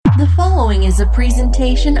The following is a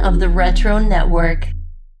presentation of the Retro Network.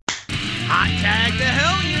 Hot Tag the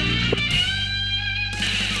Hellion!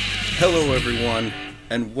 Hello everyone,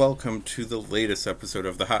 and welcome to the latest episode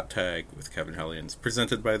of the Hot Tag with Kevin Hellions,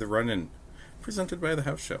 presented by the Run-In, presented by the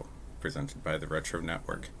House Show, presented by the Retro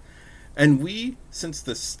Network. And we, since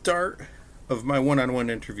the start of my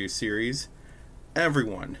one-on-one interview series,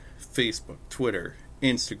 everyone, Facebook, Twitter,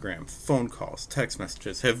 Instagram, phone calls, text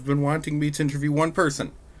messages, have been wanting me to interview one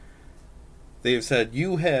person. They have said,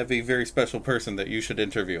 you have a very special person that you should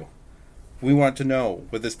interview. We want to know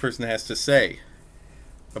what this person has to say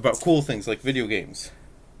about cool things like video games.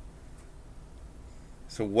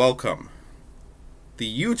 So welcome, the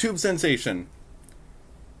YouTube sensation,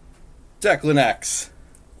 Declan X.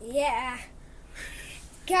 Yeah.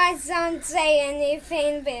 Guys, don't say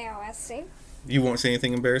anything embarrassing. You won't say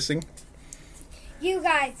anything embarrassing? You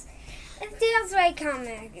guys, if there's like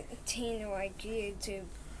commenting like YouTube,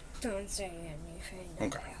 don't say anything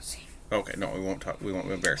embarrassing. Okay, no, we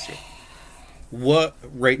won't embarrass you. What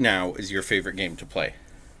right now is your favorite game to play?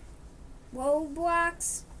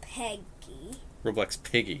 Roblox Peggy. Roblox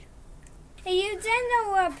Piggy. Hey, you didn't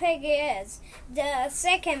know what Peggy is. The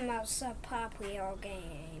second most popular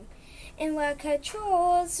game. And what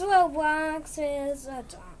controls Roblox is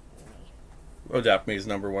Adopt Me. Adopt Me is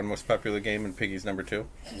number one most popular game and Piggy's number two?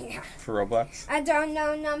 Yeah. For Roblox? I don't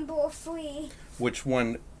know number 3. Which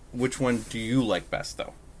one do you like best,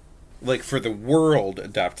 though? Like, for the world,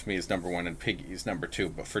 Adopt Me is number one and Piggy is number two.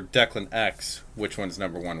 But for Declan X, which one's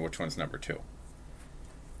number one, which one's number two?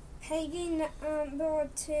 Peggy number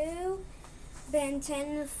 2, Ben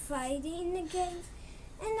 10 fighting the game,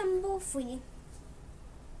 and number 3.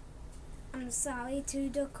 I'm sorry to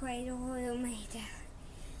the creator who made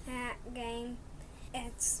that game.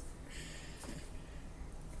 It's...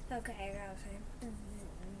 Okay, I gotta say.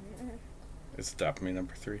 Is Adopt Me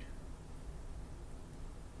number 3?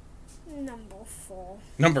 Number 4.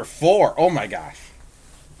 Number 4? Oh my gosh.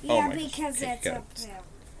 Yeah, my because gosh. it's up there.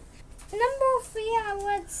 Number 3, I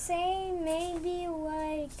would say maybe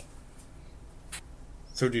like...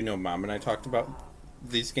 So do you know Mom and I talked about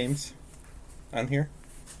these games on here?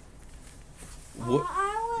 What?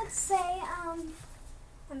 I would say, I'm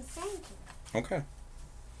thinking. Okay.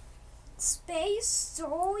 Space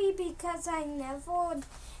Story, because I never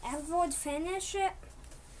ever finish it.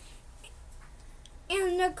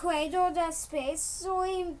 And the Cradle the Space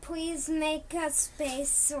Story, please make a Space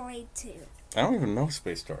Story too. I don't even know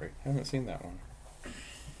Space Story. I haven't seen that one.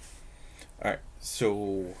 Alright,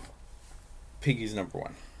 so Piggy's number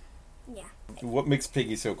 1. Yeah. What makes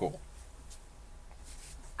Piggy so cool?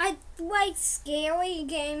 I like scary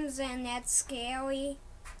games, and that's scary.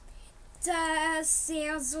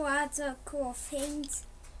 There's lots of cool things.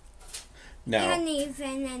 Now, And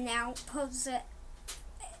even an outpost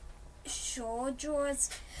soldiers,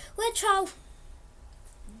 which are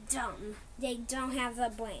dumb. They don't have a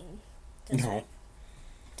brain. no.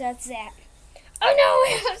 Does that. Oh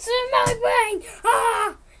no, it's in my brain!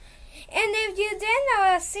 Ah! And if you didn't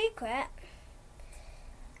know a secret,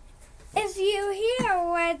 if you hear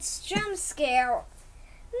what's jump scare,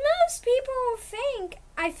 most people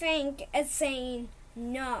I think, it's saying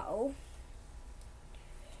no.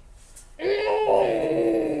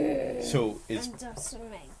 So, I'm just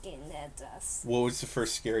making that dust. what was the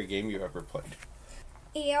first scary game you ever played?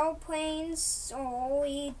 Airplane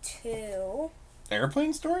Story 2.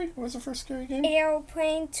 Airplane Story was the first scary game?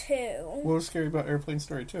 Airplane 2. What was scary about Airplane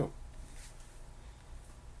Story 2?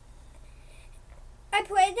 I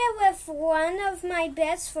played it with one of my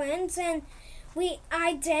best friends, and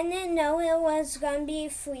I didn't know it was gonna be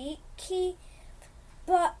freaky,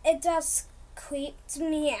 but it just creeped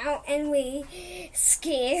me out, and we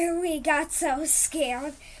got so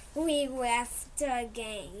scared we left the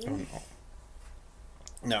game. Oh, no.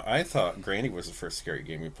 Now, I thought Granny was the first scary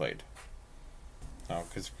game we played.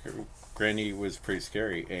 Because Granny was pretty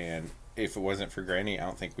scary, and if it wasn't for Granny, I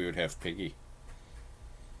don't think we would have Piggy.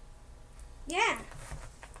 Yeah.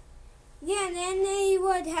 Yeah, and then they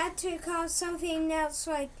would have to call something else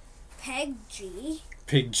like Peg G.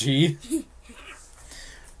 Pig G?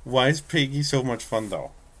 Why is Piggy so much fun,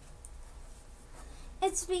 though?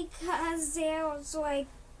 It's because there's like...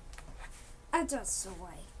 I just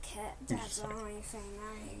like it. That's the only thing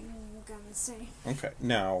I'm gonna say. Okay,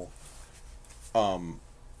 now,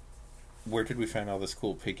 where did we find all this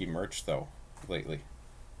cool Piggy merch, though, lately?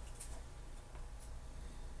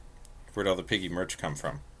 Where'd all the Piggy merch come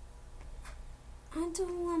from? I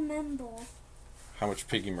don't remember. How much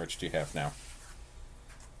Piggy merch do you have now?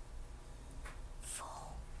 4.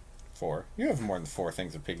 4? You have more than 4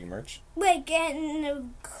 things of Piggy merch. Like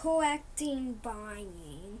in collecting,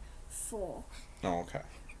 buying. 4. Oh, okay.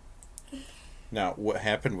 Now, what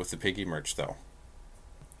happened with the Piggy merch, though?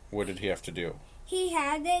 What did he have to do? He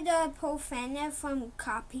had it prevented from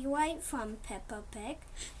copyright from Peppa Pig.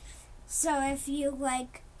 So if you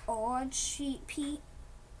like old sheepy,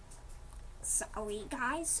 sorry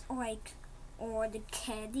guys, like old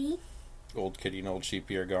kitty, Old Kitty and Old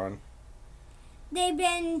Sheepy are gone? they've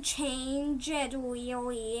been changed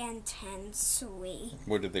really intensely.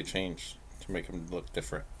 What did they change to make him look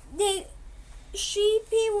different?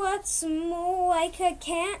 Sheepy looks more like a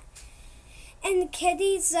cat, and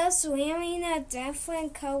Kitty's just wearing a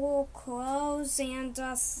different color clothes and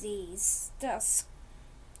just those.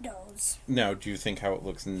 Now, do you think how it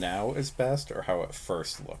looks now is best, or how it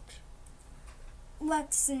first looked?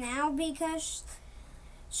 Looks now, because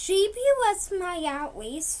Sheepy was my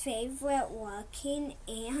least favorite looking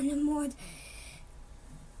animal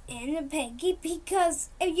in the Piggy, because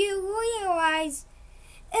if you realize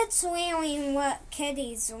it's wearing what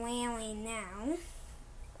Kitty's wearing now.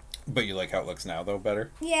 But you like how it looks now, though,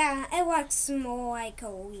 better? Yeah, it looks more like a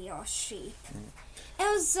real sheep. It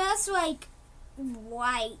was just like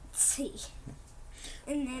whitey.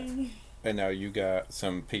 And now you got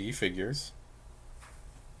some Piggy figures.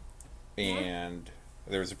 And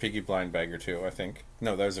there was a Piggy blind bag or two, I think.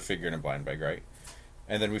 No, that was a figure in a blind bag, right?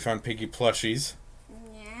 And then we found Piggy plushies.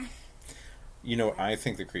 yeah. You know, I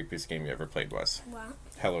think the creepiest game you ever played was What?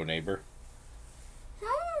 Hello Neighbor.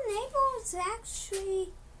 Hello Neighbor is actually...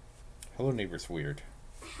 Hello Neighbor's weird.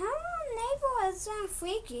 Hello Neighbor isn't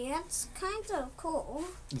freaky. It's kind of cool.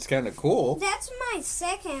 It's kind of cool. That's my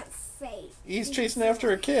second fate. He's chasing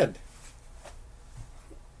after a kid.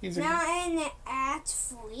 Not in Act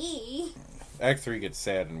 3. Act 3 gets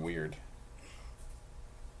sad and weird.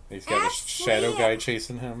 He's got a Act shadow 3 guy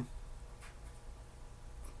chasing him.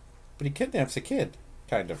 But he kidnaps a kid,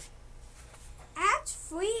 kind of. Act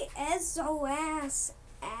 3 is the last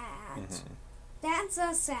act. Mm-hmm. That's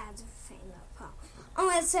a sad thing about.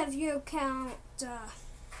 Unless if you count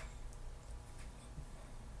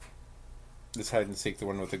Is hide and seek the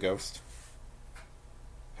one with the ghost?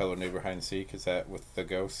 Hello Neighbor hide and seek, is that with the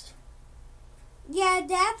ghost? yeah,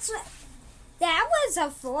 that was a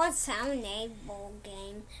first Hello Neighbor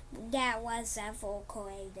game that was ever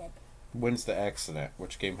created. When's the accident?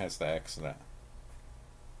 Which game has the accident?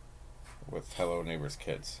 With Hello Neighbor's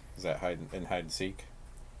kids. Is that hide and seek?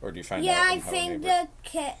 Or do you find out Yeah, in I Hello think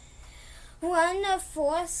Neighbor? one of the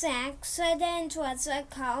first accident was a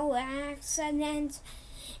car accident,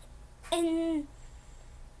 and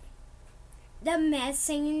the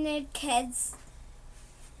missing the kids,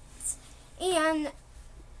 and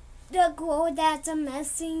the girl that's a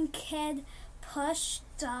missing kid pushed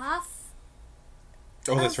off.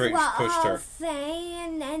 Oh, that's right, you pushed her.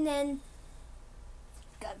 Thing, and then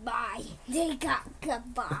goodbye. They got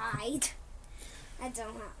goodbye. I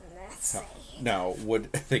don't know what to say. Now,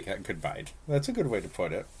 they got goodbye. That's a good way to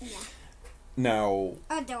put it. Yeah. Now,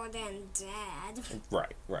 Other than dead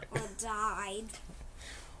right. or died.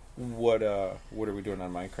 What are we doing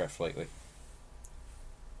on Minecraft lately?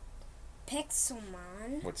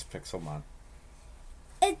 Pixelmon. What's Pixelmon?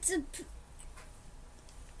 It's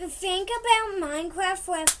think about Minecraft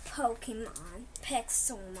with Pokemon.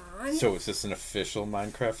 Pixelmon. So is this an official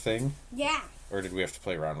Minecraft thing? Yeah. Or did we have to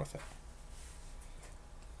play around with it?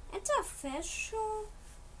 It's official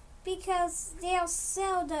because they'll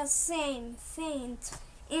sell the same things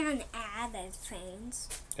and added things.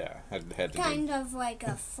 Yeah, had to Kind of like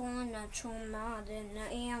a furniture mod and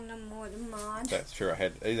an animal mod. That's true.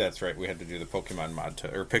 That's right. We had to do the Pokemon mod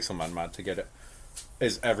or Pixelmon mod to get it.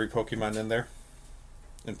 Is every Pokemon in there?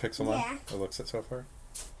 In Pixelmon? Yeah. It looks it so far.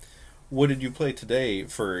 What did you play today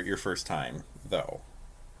for your first time, though?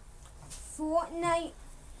 Fortnite.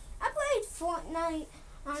 I played Fortnite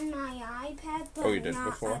on my iPad, but Oh, you did not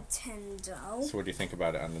before? Nintendo. So what do you think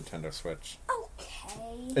about it on Nintendo Switch?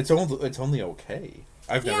 Okay. It's only okay.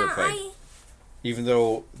 I've never played. Even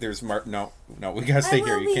though there's no, we gotta stay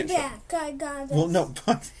here. You can't. Back. I got it. Well, no.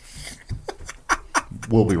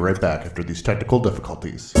 We'll be right back after these technical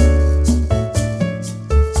difficulties.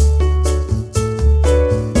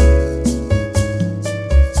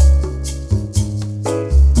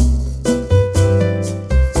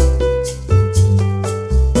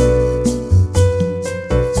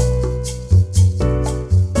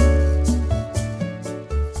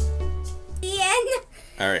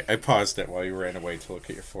 Alright, I paused it while you ran away to look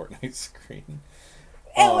at your Fortnite screen.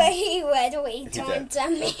 He literally turned to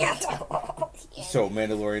Mandalorian. So,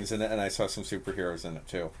 Mandalorian's in it, and I saw some superheroes in it,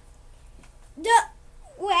 too. The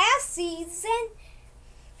last season,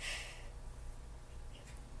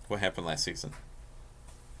 What happened last season?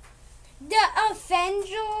 the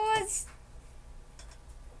Avengers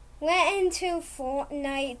went into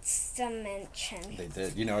Fortnite's dimension. They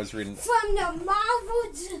did. You know, I was reading. From the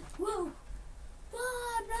Marvel. Whoa.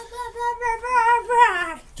 Blah, blah, blah, blah,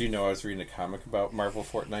 blah, blah. Do you know I was reading a comic about Marvel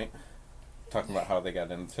Fortnite? Talking about how they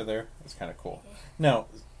got into there. It's kind of cool. No,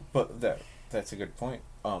 but that's a good point.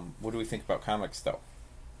 What do we think about comics, though?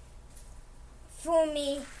 For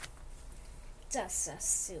me, that's the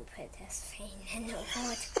stupidest thing in the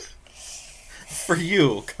world. For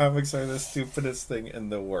you, comics are the stupidest thing in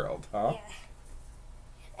the world, huh? Yeah.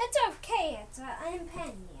 It's okay. It's an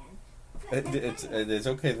opinion. It is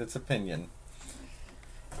okay. That's opinion.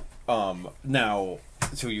 Now,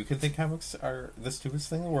 so you can think comics are the stupidest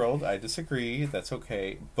thing in the world. I disagree. That's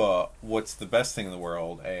okay. But what's the best thing in the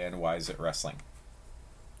world, and why is it wrestling?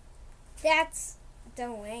 That's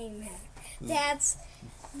the way, man. That's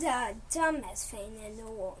the dumbest thing in the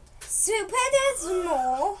world. Stupid is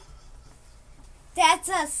more. That's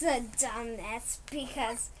us the dumbest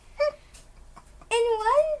because and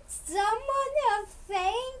when someone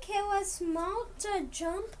think it was smart to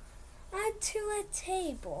jump onto a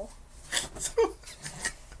table.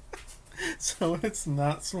 So it's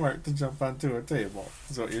not smart to jump onto a table,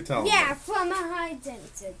 is what you're telling me. Yeah, from a high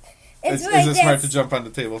distance. Is like it smart to jump on the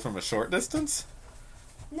table from a short distance?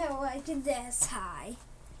 No, like this high.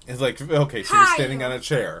 It's like, okay, so you're standing on a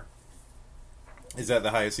chair. Is that the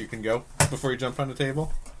highest you can go before you jump on the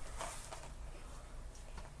table?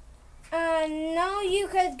 No, you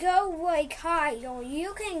could go like high, or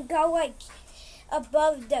you can go like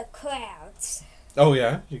above the clouds. Oh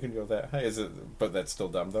yeah, you can go that high. But that's still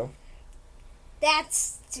dumb though.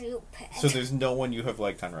 That's stupid. So there's no one you have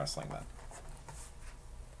liked on wrestling then?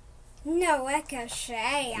 No,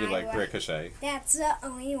 Ricochet. You like Ricochet? That's the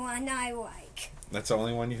only one I like. That's the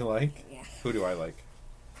only one you like? Yeah. Who do I like?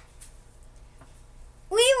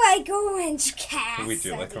 We like Orange Cassidy. We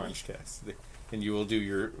do like Orange Cassidy. And you will do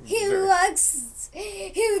your... Who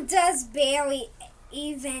does barely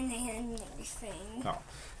even anything. Oh.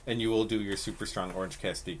 And you will do your super strong Orange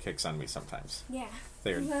Cassidy kicks on me sometimes. Yeah.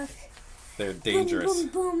 They're dangerous. Boom,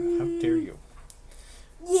 boom, boom. How dare you?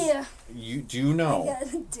 Yeah. Do you know, I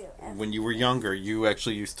gotta do it. when you were younger, you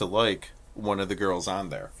actually used to like one of the girls on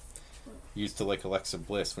there. You used to like Alexa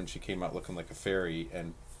Bliss when she came out looking like a fairy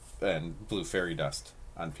and blew fairy dust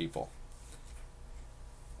on people.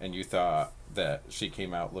 And you thought that she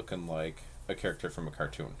came out looking like a character from a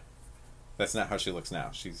cartoon. That's not how she looks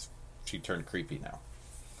now. She turned creepy now.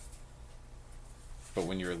 But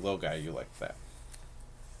when you were a little guy, you liked that.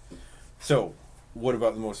 So, what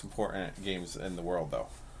about the most important games in the world, though?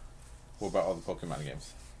 What about all the Pokemon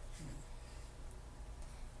games?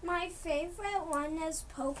 My favorite one is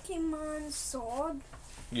Pokemon Sword.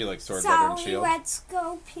 You like Sword, Butter, and Sorry, Shield? let's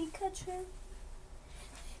go Pikachu.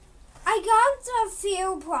 I got a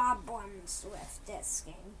few problems with this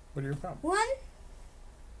game. What are your problems? One,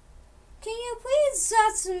 can you please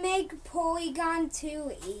just make Porygon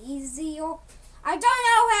 2 easier? I don't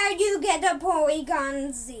know how you get a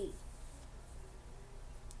Porygon Z.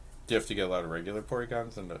 Do you have to get a lot of regular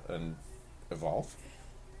Porygons and evolve?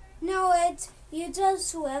 No, you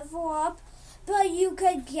just level up, but you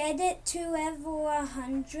could get it to level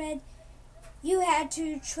 100. You had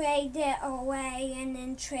to trade it away and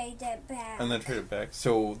then trade it back. And then trade it back.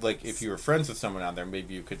 So, like, if you were friends with someone on there,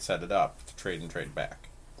 maybe you could set it up to trade and trade back.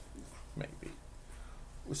 Maybe.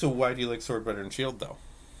 So why do you like Sword, Butter, and Shield, though?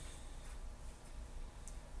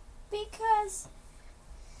 Because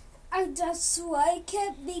I just like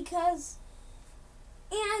it because...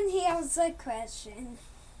 And here's the question.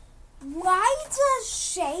 Why does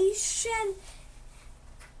Shayshin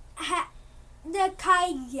the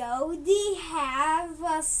coyote have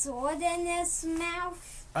a sword in his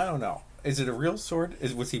mouth? I don't know. Is it a real sword?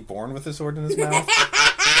 Was he born with a sword in his mouth?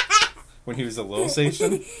 When he was a little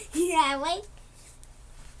Station? Yeah, like...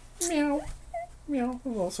 Meow. Meow. A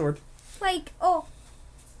little sword. Like, oh...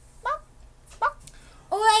 Bop, bop.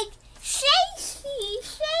 Or like... Shayshy.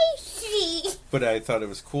 But I thought it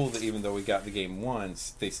was cool that even though we got the game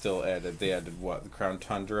once, they added what? The Crown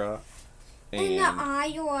Tundra And the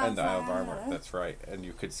Isle of Armor. That's right. And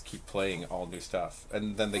you could keep playing all new stuff.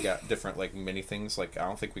 And then they got different like mini things. Like I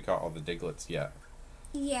don't think we got all the Diglets yet.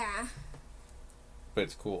 Yeah. But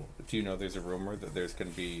it's cool. Do you know there's a rumor that there's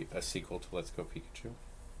going to be a sequel to Let's Go Pikachu?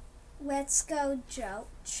 Let's go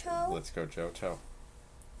Johto. Let's Go Johto.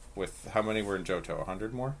 With how many were in Johto?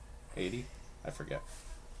 100 more? 80? I forget.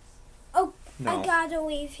 Oh, No. I gotta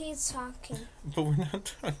leave. He's talking. But we're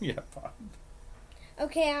not done yet, Pod.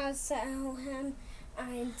 Okay, I'll tell him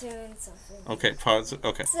I'm doing something. Okay, pause.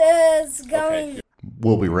 Okay. This is going. Okay.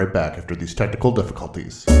 We'll be right back after these technical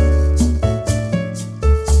difficulties.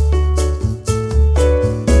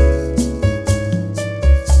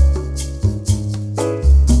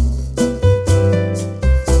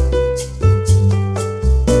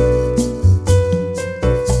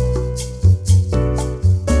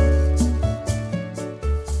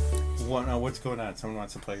 what's going on? Someone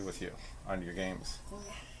wants to play with you on your games.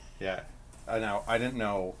 Yeah. Now, I didn't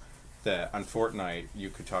know that on Fortnite you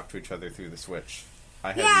could talk to each other through the Switch.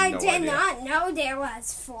 I did not know there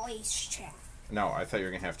was voice chat. No, I thought you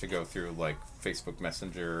were going to have to go through, like, Facebook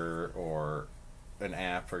Messenger or an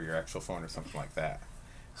app or your actual phone or something like that.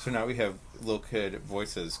 So now we have little kid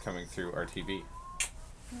voices coming through our TV.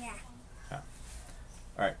 Yeah.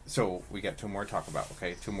 All right, so we got 2 more to talk about,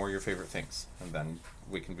 okay? 2 more of your favorite things, and then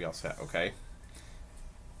we can be all set, okay?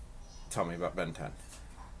 Tell me about Ben 10.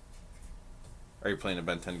 Are you playing a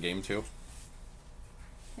Ben 10 game too?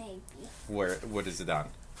 Maybe. What is it on?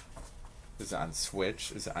 Is it on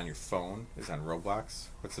Switch? Is it on your phone? Is it on Roblox?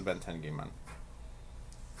 What's the Ben 10 game on?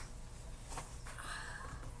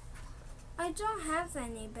 I don't have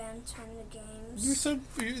any Ben 10 games.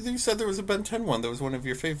 You said there was a Ben 10 one that was one of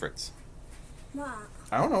your favorites. What?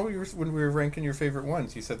 I don't know. When we were ranking your favorite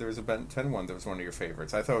ones, you said there was a Ben 10 one that was one of your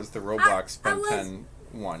favorites. I thought it was the Roblox Ben 10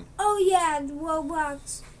 one. Oh yeah,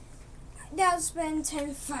 Roblox. That was Ben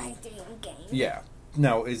 10 fighting game. Yeah.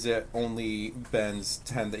 Now, is it only Ben's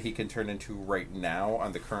 10 that he can turn into right now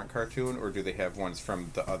on the current cartoon, or do they have ones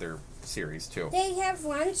from the other series too? They have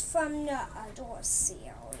ones from the other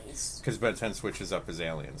series. Because Ben 10 switches up his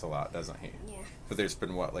aliens a lot, doesn't he? Yeah. But there's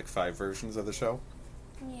been, 5 versions of the show?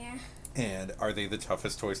 Yeah. And are they the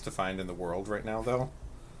toughest toys to find in the world right now, though?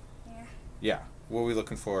 Yeah. Yeah. What are we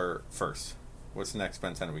looking for first? What's the next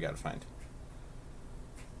Ben 10 we gotta find?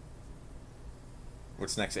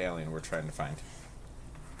 What's the next alien we're trying to find?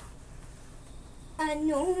 A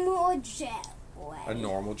normal jet ray. A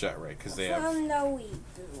normal jet ray, because they have... From the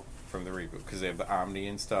reboot. From the reboot, because they have the Omni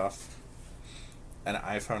and stuff. And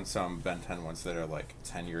I found some Ben 10 ones that are,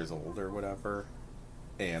 10 years old or whatever.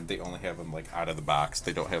 And they only have them, out of the box.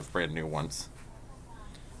 They don't have brand new ones.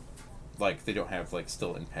 They don't have,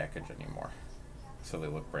 still in package anymore. So they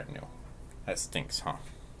look brand new. That stinks, huh?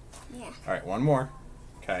 Yeah. Alright, one more.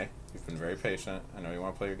 Okay. You've been very patient. I know you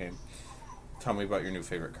want to play your game. Tell me about your new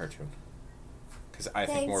favorite cartoon. Because I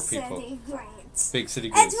think more people... Big City Grants. Big City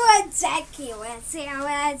Grants. It's ridiculous. It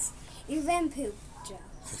was even poop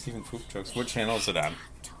jokes. It's even poop jokes. What channel is it on?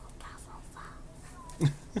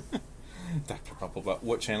 Dr. Bubblebutt.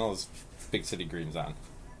 What channel is Big City Greens on?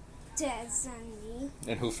 Disney.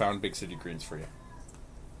 And who found Big City Greens for you?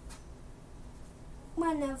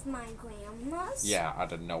 One of my grandmas. Yeah,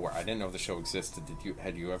 out of nowhere. I didn't know the show existed.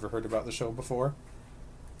 Had you ever heard about the show before?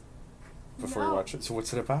 Before you watch it? So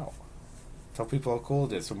what's it about? Tell people how cool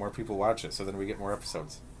it is so more people watch it, so then we get more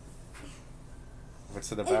episodes.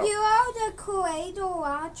 What's it about? If you are the creator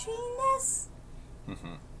watching this,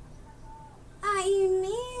 Mm-hmm. I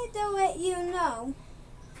need to let you know.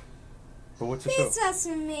 But what's the show? Please just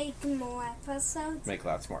make more episodes. Make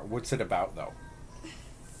lots more. What's it about, though?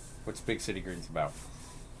 What's Big City Greens about?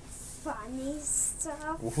 Funny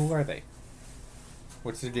stuff. Well, who are they?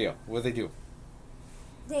 What's their deal? What do they do?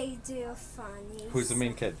 They do funny Who's the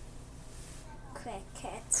main kid?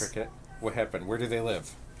 Cricket. Cricket. What happened? Where do they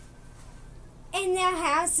live? In their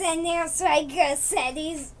house, and there's a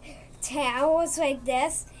city's towers like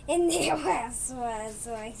this, and their house was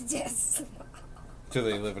like this. Do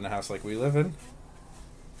they live in a house like we live in?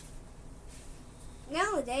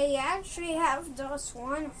 No, they actually have just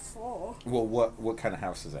one floor. Well, what kind of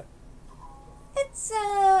house is it? It's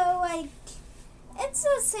it's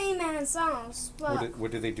the same as ours, but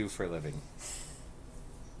What do they do for a living?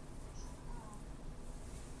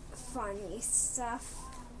 funny stuff.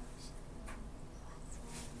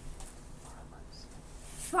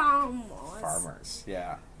 Farmers.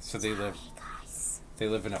 Yeah. So they live. Guys. They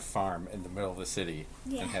live in a farm in the middle of the city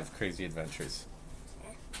Yeah. and have crazy adventures.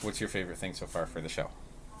 Yeah. What's your favorite thing so far for the show?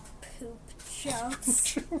 Poop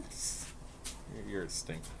jokes. You're a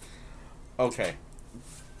stink. Okay.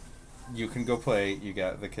 You can go play. You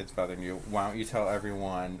got the kids bothering you. Why don't you tell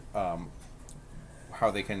everyone how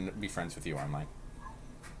they can be friends with you online?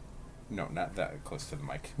 No, not that close to the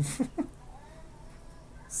mic.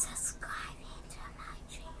 Subscribing to my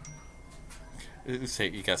channel.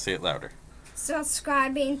 You gotta say it louder.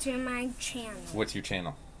 Subscribing to my channel. What's your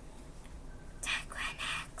channel?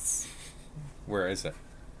 TechRenX. Where is it?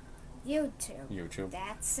 YouTube. YouTube.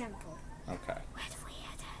 That's simple. Okay. What we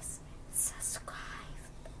is subscribe.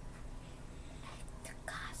 It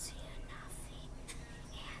costs you nothing,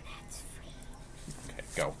 and it's free. Okay,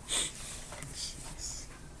 go.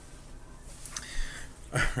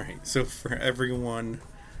 Alright, so for everyone,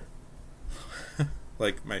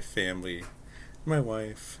 like my family, my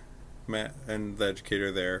wife, Matt, and the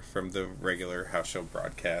educator there from the regular house show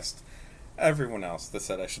broadcast, everyone else that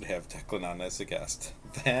said I should have Declan on as a guest,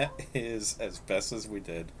 that is as best as we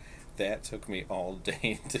did. That took me all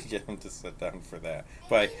day to get him to sit down for that.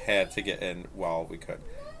 But I had to get in while we could.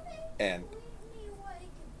 And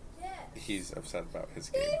he's upset about his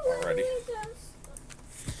game already.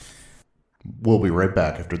 We'll be right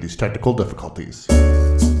back after these technical difficulties.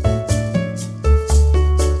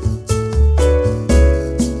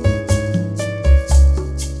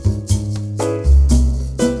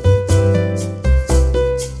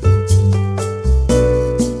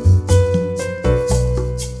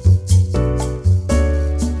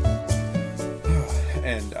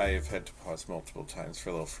 And I've had to pause multiple times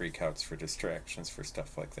for little freakouts, for distractions, for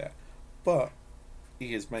stuff like that. But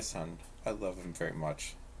he is my son. I love him very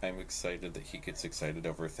much. I'm excited that he gets excited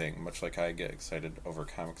over a thing, much like I get excited over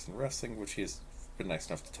comics and wrestling, which he has been nice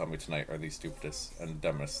enough to tell me tonight are the stupidest and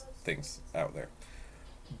dumbest things out there.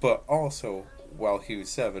 But also, while he was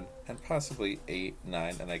 7, and possibly 8,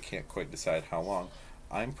 9, and I can't quite decide how long,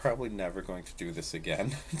 I'm probably never going to do this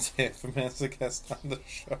again to have him as a guest on the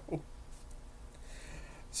show.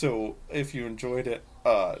 So, if you enjoyed it,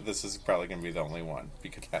 this is probably going to be the only one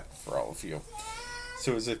because for all of you.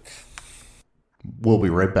 So is it... We'll be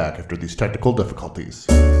right back after these technical difficulties.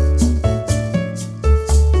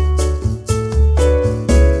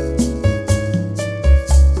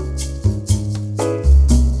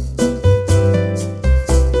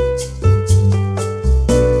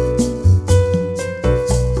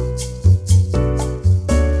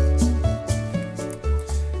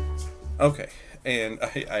 Okay, and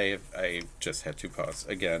I just had to pause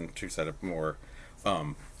again to set up more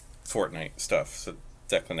Fortnite stuff so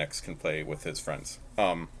Declan X can play with his friends.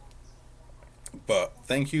 But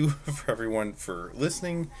thank you for everyone for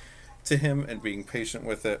listening to him and being patient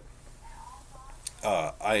with it.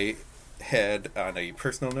 I had, on a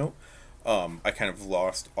personal note, I kind of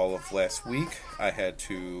lost all of last week. I had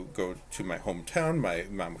to go to my hometown. My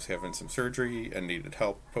mom was having some surgery and needed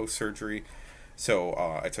help post-surgery. So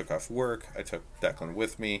I took off work. I took Declan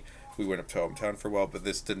with me. We went up to hometown for a while, but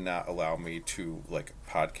this did not allow me to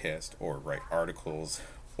podcast or write articles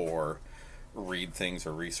or read things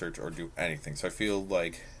or research or do anything. So I feel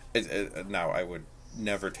like now I would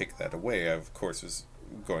never take that away. I, of course, was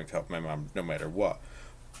going to help my mom no matter what.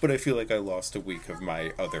 But I feel like I lost a week of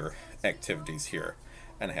my other activities here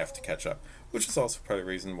and I have to catch up, which is also part of the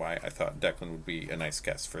reason why I thought Declan would be a nice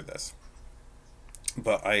guest for this.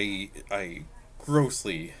 But I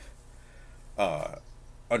grossly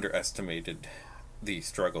underestimated the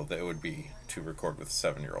struggle that it would be to record with a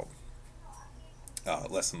 7-year-old.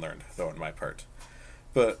 Lesson learned, though, on my part.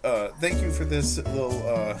 But thank you for this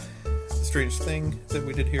little strange thing that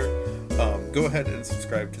we did here. Go ahead and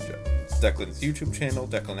subscribe to Declan's YouTube channel,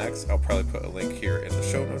 Declan X. I'll probably put a link here in the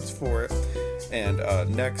show notes for it. And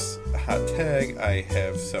next hot tag, I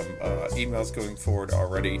have some emails going forward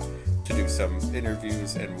already to do some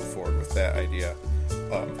interviews and move forward with that idea.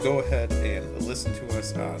 Go ahead and listen to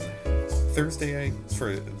us on Thursday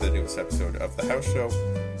for the newest episode of The House Show.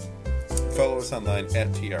 Follow us online at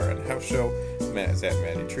TRN House Show. Matt is at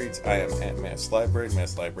Matty Treats. I am at Matt's Library.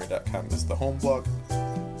 MattsLibrary.com is the home blog.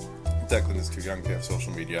 Declan is too young to have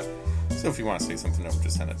social media, so if you want to say something over,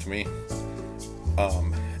 just send it to me.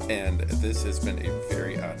 And this has been a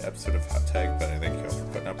very odd episode of Hot Tag, but I thank you all for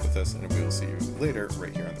putting up with us, and we will see you later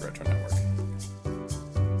right here on the Retro Network.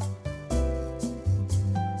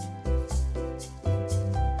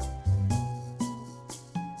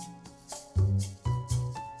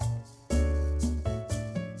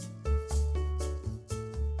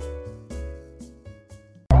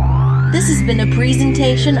 This has been a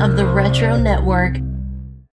presentation of the Retro Network.